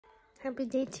Happy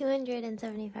day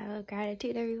 275 of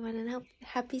gratitude, everyone, and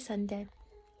happy Sunday.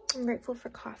 I'm grateful for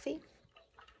coffee.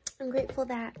 I'm grateful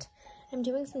that I'm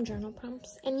doing some journal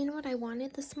prompts. And you know what I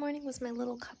wanted this morning was my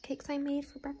little cupcakes I made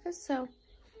for breakfast. So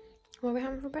what we're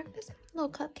having for breakfast? Little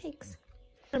cupcakes.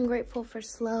 I'm grateful for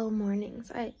slow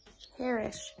mornings. I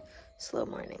cherish slow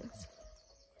mornings.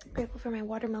 I'm grateful for my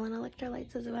watermelon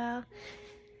electrolytes as well.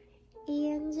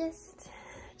 And just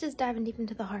diving deep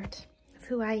into the heart of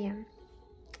who I am.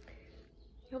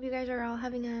 I hope you guys are all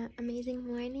having an amazing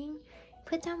morning.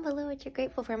 Put down below what you're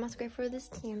grateful for. I'm also grateful for this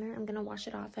tanner. I'm gonna wash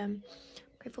it off. I'm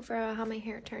grateful for how my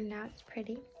hair turned out. It's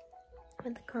pretty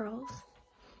with the curls.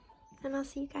 And I'll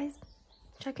see you guys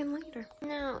check in later.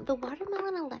 Now, the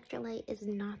watermelon electrolyte is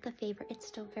not the favorite. It's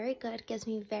still very good. It gives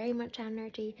me very much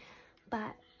energy,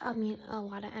 but I mean a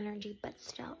lot of energy, but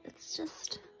still, it's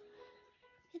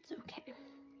okay.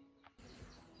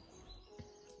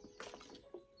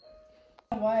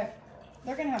 What?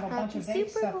 They're gonna have a bunch of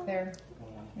big stuff there.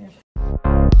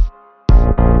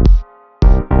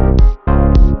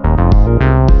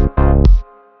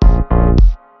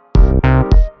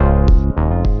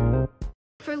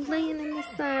 For laying in the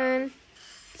sun,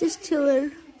 just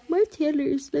chilling. My tanner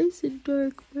is nice and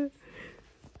dark, but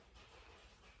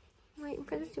I'm waiting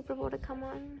for the Super Bowl to come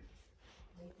on.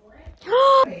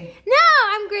 No,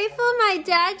 I'm grateful my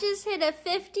dad just hit a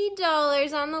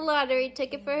 $50 on the lottery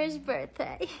ticket for his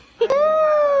birthday. Woo,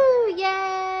 yay!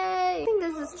 I think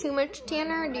this is too much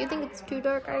tanner, or do you think it's too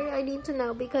dark? I need to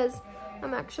know because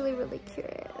I'm actually really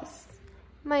curious.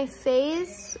 My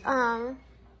face, has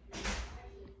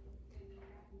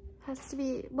to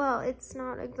be, well, it's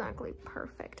not exactly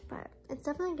perfect, but it's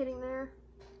definitely getting there.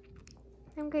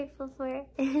 I'm grateful for it.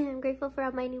 I'm grateful for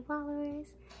all my new followers.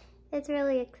 It's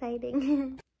really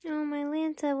exciting. Oh, my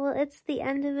Lanta. Well, it's the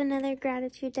end of another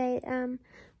gratitude day.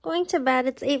 Going to bed.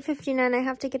 It's 8:59. I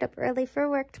have to get up early for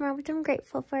work tomorrow, which I'm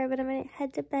grateful for, but I'm going to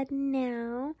head to bed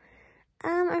now.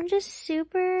 I'm just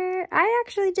super... I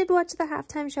actually did watch the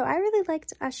halftime show. I really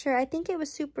liked Usher. I think it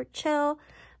was super chill,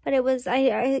 but it was...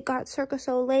 I got Cirque du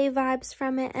Soleil vibes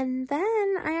from it, and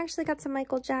then I actually got some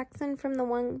Michael Jackson from the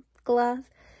One Glove,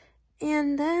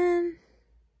 and then...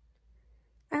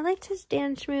 I liked his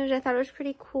dance moves. I thought it was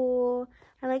pretty cool.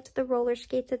 I liked the roller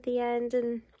skates at the end,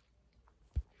 and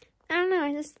I don't know.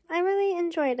 I really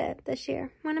enjoyed it this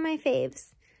year. One of my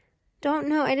faves.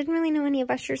 I didn't really know any of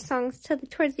Usher's songs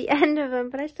towards the end of them,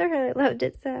 but I still really loved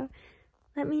it. So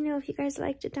let me know if you guys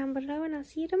liked it down below, and I'll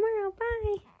see you tomorrow.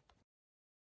 Bye.